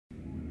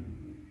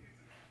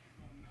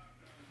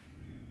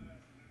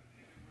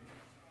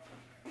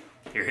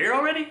You're here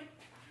already?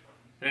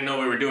 I didn't know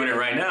we were doing it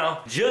right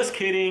now. Just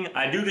kidding.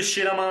 I do this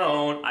shit on my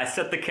own. I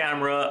set the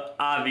camera up.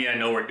 Avi, I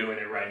know we're doing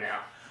it right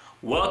now.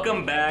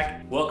 Welcome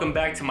back. Welcome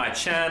back to my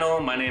channel.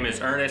 My name is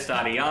Ernest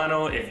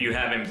Arrellano. If you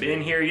haven't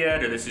been here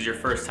yet, or this is your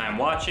first time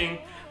watching,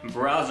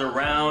 browse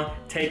around,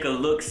 take a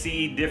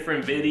look-see,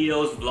 different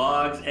videos,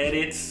 vlogs,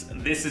 edits.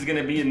 This is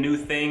gonna be a new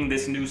thing,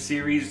 this new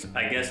series.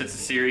 I guess it's a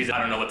series, I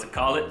don't know what to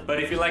call it.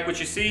 But if you like what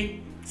you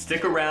see,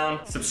 stick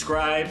around,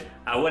 subscribe.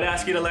 I would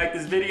ask you to like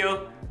this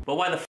video, but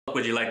why the fuck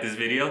would you like this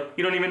video?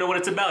 You don't even know what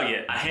it's about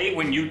yet. I hate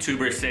when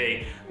YouTubers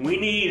say, we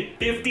need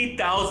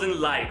 50,000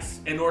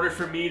 likes in order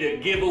for me to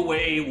give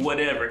away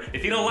whatever.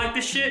 If you don't like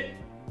this shit,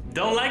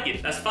 don't like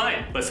it, that's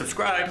fine. But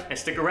subscribe and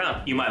stick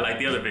around. You might like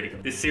the other video.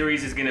 This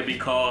series is gonna be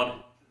called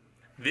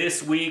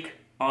This Week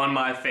on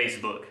My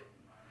Facebook.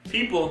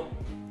 People,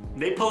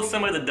 they post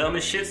some of the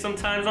dumbest shit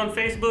sometimes on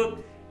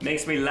Facebook.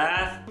 Makes me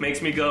laugh,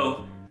 makes me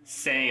go,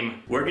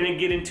 same. We're gonna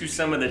get into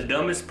some of the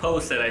dumbest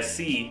posts that I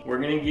see. We're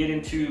gonna get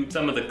into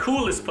some of the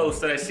coolest posts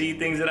that I see,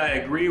 things that I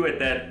agree with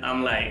that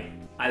I'm like,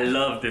 I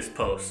love this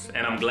post.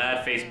 And I'm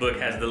glad Facebook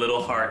has the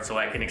little heart so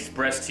I can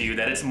express to you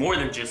that it's more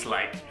than just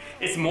like.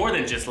 It's more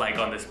than just like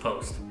on this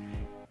post.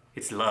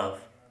 It's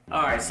love.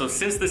 All right, so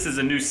since this is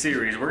a new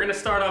series, we're gonna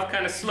start off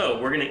kind of slow.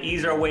 We're gonna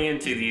ease our way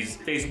into these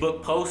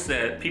Facebook posts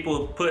that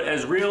people put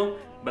as real,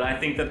 but I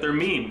think that they're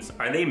memes.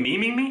 Are they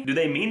memeing me? Do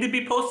they mean to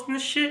be posting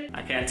this shit?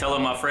 I can't tell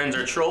if my friends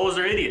are trolls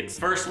or idiots.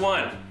 First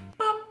one,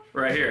 boop,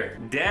 right here.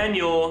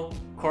 Daniel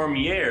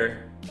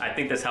Cormier, I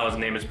think that's how his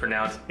name is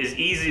pronounced, is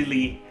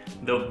easily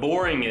the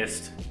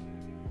boringest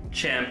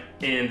champ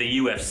in the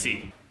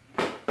UFC.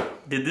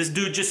 Did this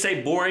dude just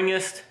say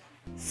boringest?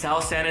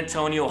 South San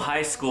Antonio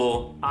High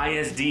School,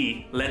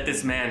 ISD, let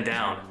this man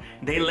down.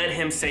 They let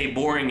him say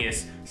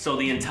boringest so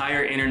the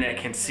entire internet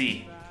can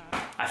see.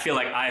 I feel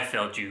like I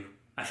failed you.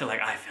 I feel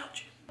like I failed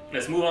you.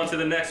 Let's move on to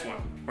the next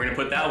one. We're gonna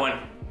put that one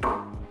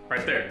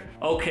right there.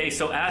 Okay,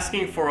 so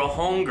asking for a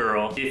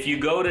homegirl. If you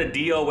go to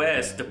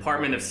DOS,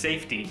 Department of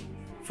Safety,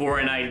 for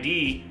an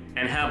ID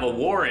and have a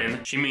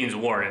Warren, she means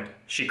Warren.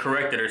 She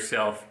corrected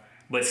herself,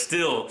 but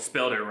still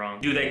spelled it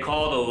wrong. Do they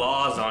call the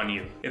laws on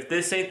you? If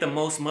this ain't the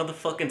most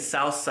motherfucking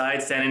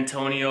Southside San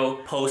Antonio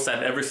post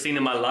I've ever seen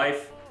in my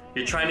life,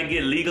 you're trying to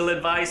get legal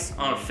advice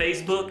on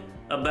Facebook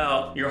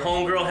about your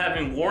homegirl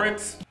having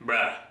warrants?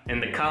 Bruh. In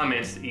the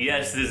comments,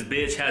 yes, this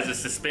bitch has a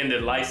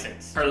suspended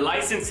license. Her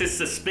license is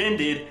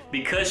suspended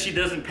because she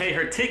doesn't pay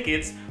her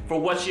tickets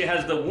for what she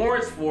has the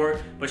warrants for,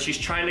 but she's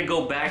trying to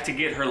go back to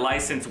get her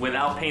license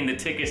without paying the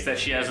tickets that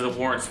she has the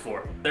warrants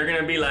for. They're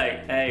gonna be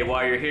like, hey,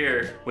 while you're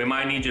here, we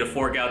might need you to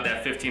fork out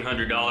that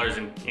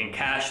 $1,500 in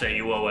cash that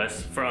you owe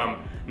us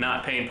from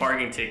not paying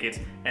parking tickets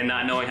and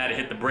not knowing how to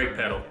hit the brake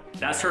pedal.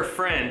 That's her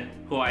friend,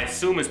 who I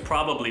assume is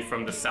probably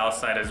from the South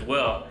Side as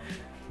well.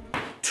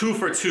 2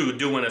 for 2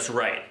 doing us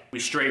right. We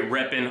straight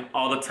repping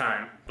all the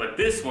time. But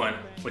this one,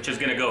 which is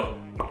gonna go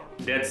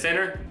dead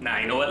center. Nah,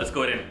 you know what? Let's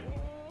go ahead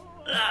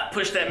and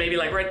push that maybe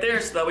like right there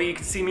so that way you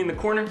can see me in the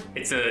corner.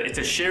 It's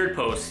a shared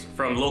post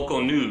from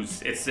local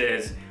news. It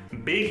says,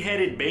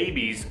 big-headed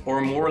babies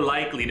are more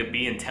likely to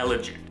be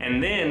intelligent.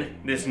 And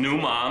then this new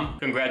mom,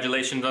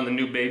 congratulations on the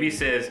new baby,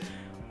 says,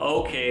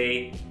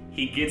 okay,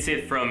 he gets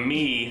it from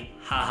me,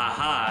 ha ha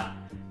ha.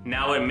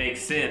 Now it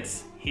makes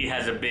sense. He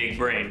has a big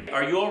brain.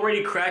 Are you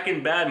already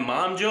cracking bad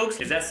mom jokes?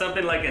 Is that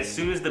something like as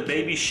soon as the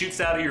baby shoots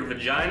out of your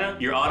vagina,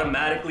 you're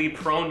automatically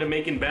prone to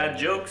making bad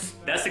jokes?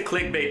 That's a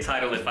clickbait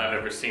title if I've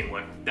ever seen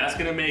one. That's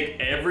gonna make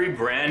every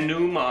brand new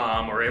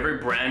mom or every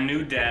brand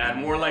new dad,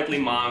 more likely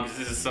mom, because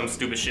this is some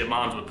stupid shit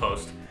moms would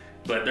post,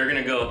 but they're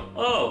gonna go,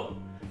 oh,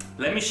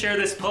 let me share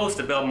this post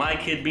about my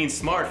kid being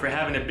smart for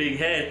having a big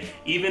head,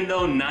 even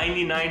though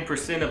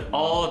 99% of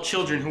all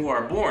children who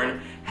are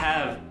born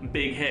have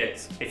big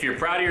heads. If you're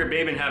proud of your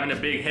baby and having a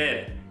big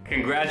head,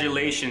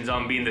 congratulations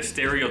on being the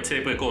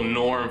stereotypical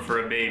norm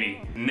for a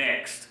baby.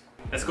 Next,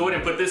 let's go ahead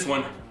and put this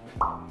one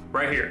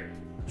right here.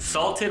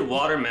 Salted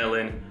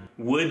watermelon,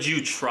 would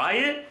you try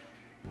it?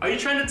 Are you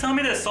trying to tell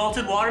me that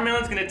salted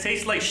watermelon's gonna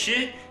taste like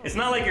shit? It's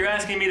not like you're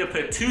asking me to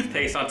put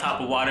toothpaste on top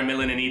of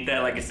watermelon and eat that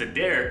like it's a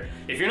dare.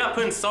 If you're not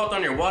putting salt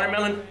on your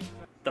watermelon,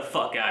 the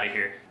fuck out of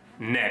here.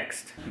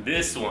 Next,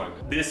 this one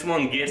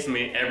gets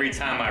me every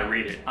time I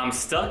read it. I'm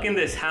stuck in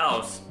this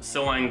house,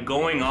 so I'm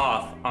going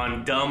off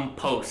on dumb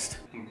posts.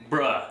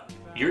 Bruh,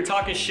 you're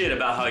talking shit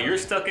about how you're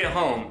stuck at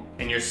home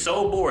and you're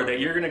so bored that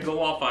you're gonna go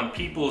off on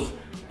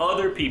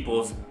other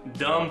people's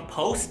dumb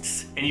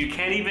posts, and you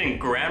can't even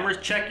grammar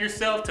check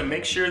yourself to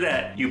make sure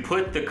that you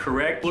put the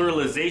correct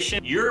pluralization.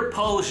 Your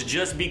post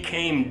just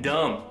became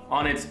dumb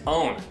on its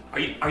own. Are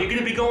you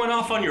gonna be going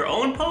off on your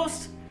own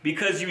post?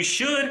 Because you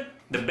should.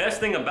 The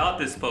best thing about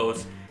this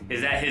post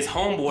is that his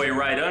homeboy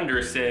right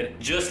under said,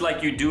 just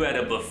like you do at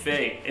a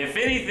buffet. If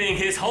anything,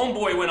 his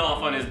homeboy went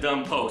off on his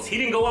dumb post. He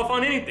didn't go off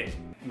on anything.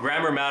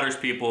 Grammar matters,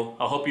 people.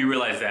 I hope you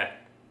realize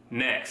that.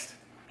 Next,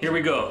 here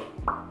we go,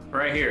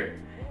 right here.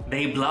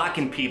 They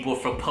blocking people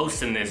for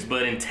posting this,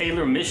 but in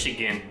Taylor,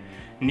 Michigan,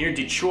 near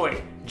Detroit,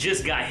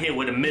 just got hit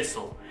with a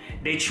missile.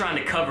 They trying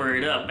to cover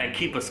it up and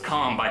keep us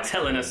calm by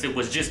telling us it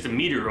was just a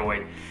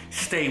meteoroid.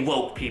 Stay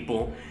woke,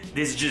 people.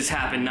 This just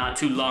happened not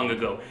too long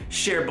ago.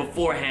 Share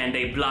beforehand,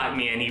 they blocked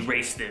me and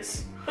erased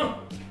this.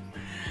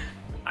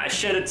 I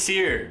shed a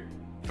tear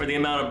for the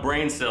amount of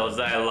brain cells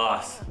that I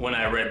lost when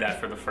I read that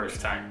for the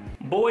first time.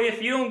 Boy,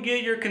 if you don't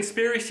get your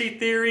conspiracy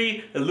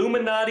theory,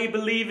 Illuminati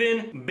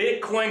believing,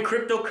 Bitcoin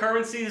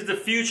cryptocurrency is the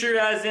future,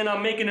 as in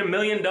I'm making $1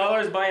 million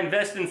by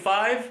investing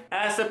 5,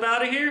 ass up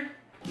out of here.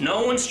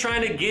 No one's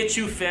trying to get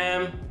you,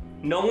 fam.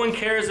 No one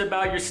cares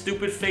about your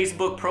stupid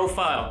Facebook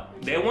profile.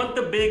 They want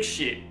the big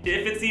shit,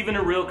 if it's even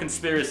a real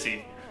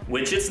conspiracy,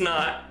 which it's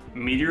not.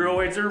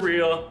 Meteoroids are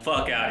real.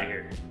 Fuck out of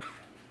here.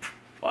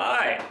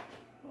 Why?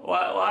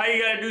 Why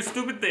you gotta do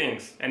stupid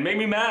things and make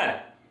me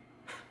mad?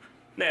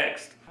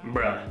 Next.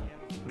 Bruh,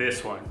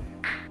 this one.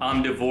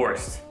 I'm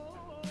divorced.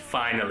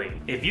 Finally.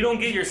 If you don't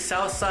get your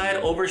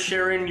Southside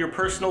oversharing your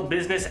personal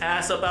business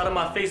ass up out of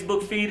my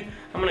Facebook feed,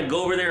 I'm gonna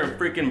go over there and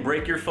freaking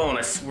break your phone.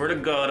 I swear to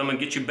God, I'm gonna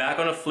get you back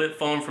on a flip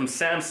phone from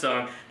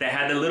Samsung that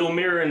had the little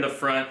mirror in the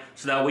front,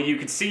 so that way you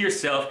could see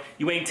yourself.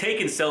 You ain't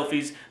taking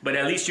selfies, but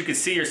at least you could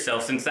see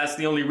yourself, since that's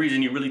the only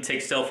reason you really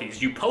take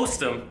selfies. You post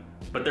them,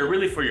 but they're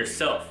really for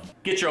yourself.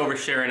 Get your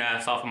oversharing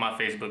ass off of my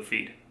Facebook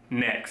feed.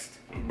 Next.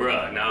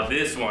 Bruh, now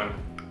this one,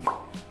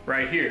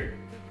 right here.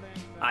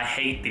 I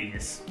hate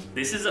these.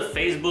 This is a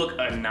Facebook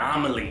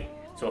anomaly.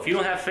 So if you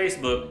don't have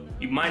Facebook,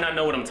 you might not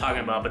know what I'm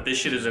talking about, but this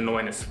shit is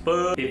annoying as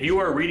fuck. If you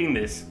are reading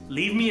this,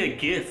 leave me a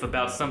GIF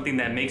about something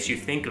that makes you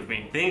think of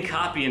me. Then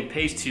copy and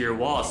paste to your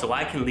wall so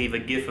I can leave a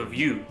GIF of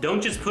you.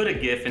 Don't just put a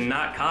GIF and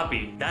not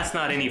copy. That's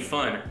not any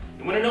fun.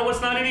 You wanna know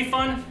what's not any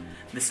fun?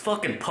 This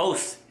fucking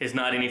post is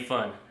not any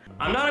fun.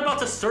 I'm not about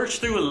to search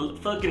through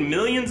fucking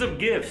millions of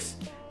GIFs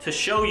to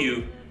show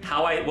you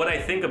what I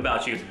think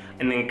about you,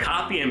 and then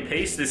copy and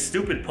paste this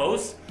stupid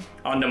post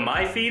onto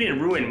my feed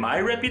and ruin my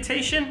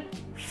reputation?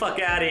 Fuck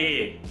out of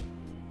here.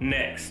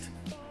 Next.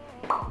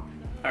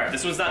 Alright,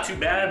 this one's not too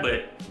bad,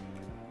 but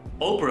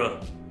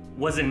Oprah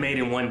wasn't made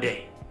in one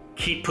day.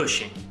 Keep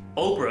pushing.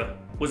 Oprah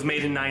was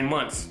made in 9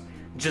 months,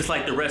 just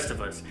like the rest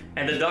of us.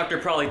 And the doctor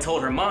probably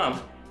told her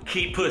mom,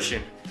 keep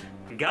pushing.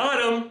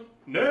 Got him.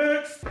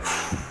 Next.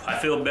 I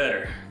feel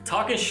better.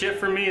 Talking shit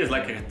for me is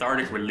like a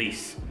cathartic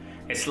release.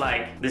 It's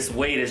like this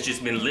weight has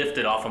just been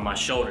lifted off of my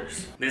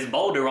shoulders. This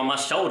boulder on my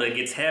shoulder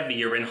gets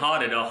heavier and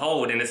harder to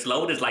hold, and its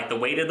load is like the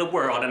weight of the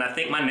world, and I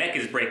think my neck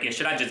is breaking.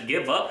 Should I just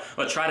give up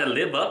or try to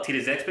live up to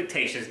these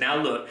expectations? Now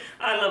look,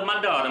 I love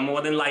my daughter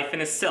more than life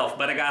in itself,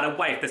 but I got a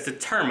wife that's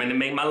determined to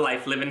make my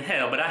life live in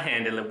hell, but I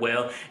handle it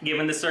well.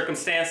 Given the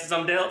circumstances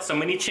I'm dealt, so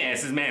many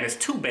chances, man, it's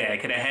too bad.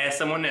 Could have had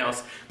someone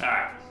else. All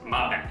right,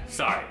 my bad,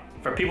 sorry.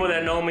 For people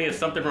that know me, if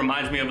something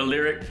reminds me of a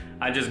lyric,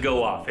 I just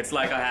go off. It's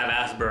like I have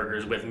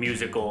Asperger's with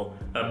musical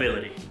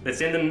ability. Let's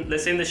end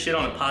the shit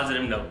on a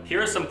positive note.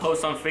 Here are some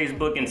posts on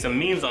Facebook and some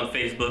memes on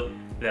Facebook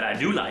that I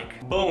do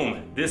like.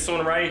 Boom, this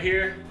one right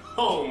here.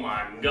 Oh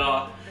my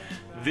God.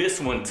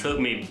 This one took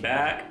me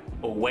back,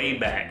 way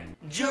back.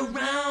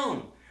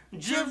 Jerome,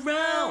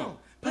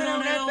 put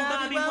on that old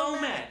Bobby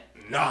Womack.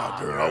 Nah,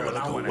 girl, I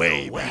wanna go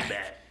way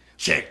back.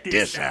 Check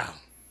this out.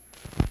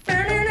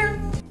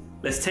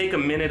 Let's take a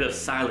minute of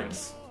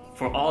silence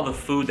for all the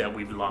food that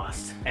we've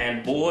lost.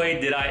 And boy,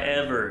 did I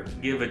ever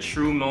give a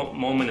true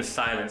moment of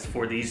silence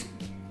for these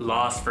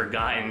lost,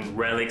 forgotten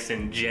relics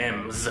and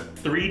gems.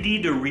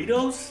 3D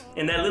Doritos?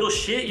 And that little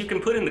shit you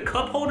can put in the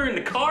cup holder in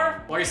the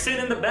car while you're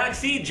sitting in the back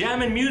seat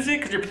jamming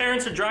music because your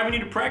parents are driving you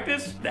to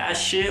practice? That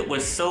shit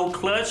was so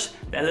clutch,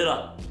 that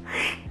little...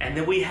 And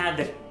then we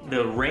had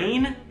the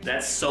rain.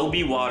 That's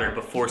Sobe water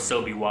before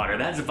Sobe water.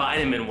 That's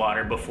vitamin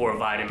water before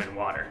vitamin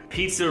water.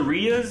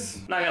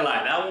 Pizzerias? Not gonna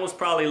lie, that one was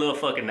probably a little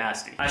fucking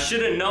nasty. I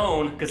should have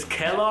known, because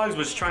Kellogg's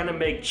was trying to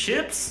make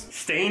chips.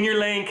 Stay in your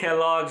lane,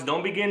 Kellogg's.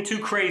 Don't be getting too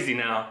crazy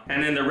now.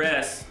 And then the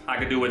rest, I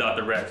could do without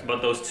the rest.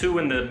 But those two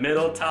in the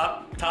middle,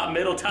 top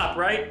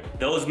right,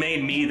 those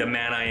made me the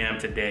man I am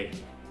today.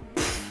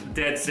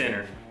 Dead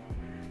center.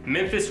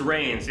 Memphis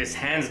Reigns is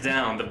hands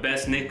down the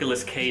best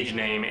Nicolas Cage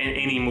name in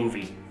any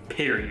movie,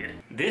 period.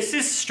 This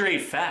is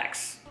straight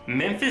facts.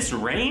 Memphis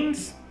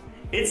Reigns?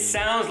 It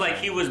sounds like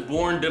he was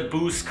born to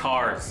boost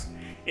cars.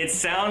 It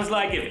sounds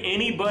like if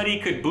anybody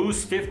could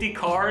boost 50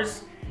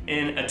 cars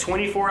in a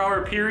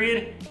 24-hour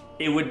period,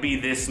 it would be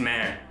this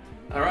man.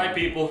 All right,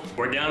 people,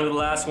 we're down to the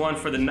last one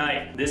for the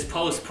night. This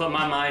post put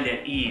my mind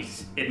at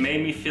ease. It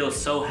made me feel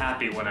so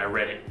happy when I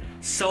read it.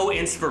 So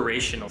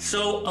inspirational,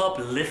 so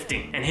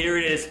uplifting. And here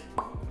it is,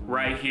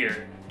 right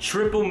here.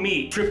 Triple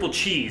meat, triple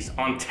cheese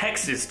on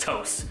Texas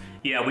toast.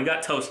 Yeah, we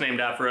got toast named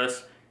after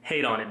us.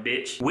 Hate on it,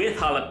 bitch. With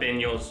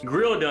jalapenos,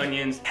 grilled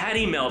onions,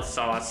 patty melt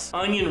sauce,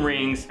 onion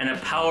rings, and a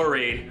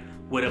Powerade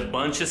with a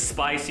bunch of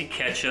spicy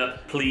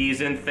ketchup. Please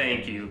and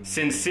thank you.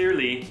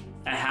 Sincerely,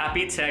 a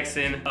happy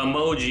Texan,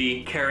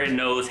 emoji, carrot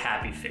nose,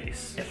 happy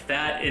face. If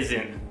that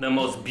isn't the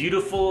most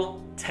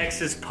beautiful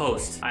Texas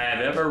post I have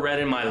ever read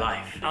in my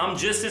life. I'm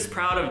just as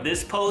proud of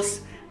this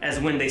post as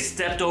when they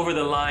stepped over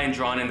the line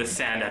drawn in the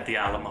sand at the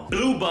Alamo.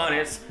 Blue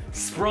bonnets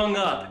sprung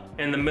up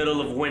in the middle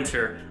of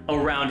winter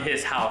around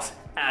his house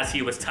as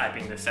he was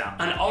typing this out.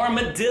 An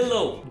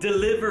armadillo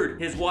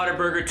delivered his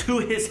Whataburger to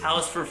his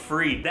house for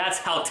free. That's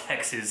how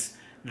Texas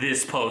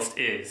this post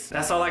is.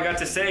 That's all I got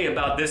to say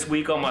about this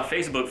week on my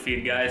Facebook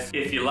feed, guys.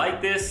 If you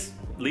like this,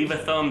 leave a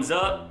thumbs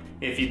up.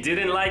 If you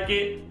didn't like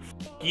it,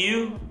 f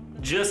you.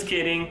 Just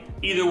kidding.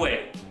 Either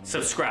way,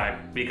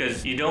 subscribe,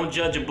 because you don't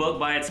judge a book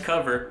by its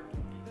cover.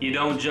 You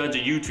don't judge a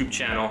YouTube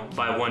channel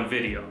by one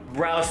video.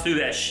 Browse through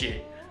that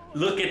shit.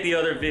 Look at the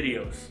other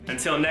videos.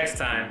 Until next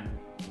time,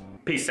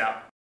 peace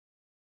out.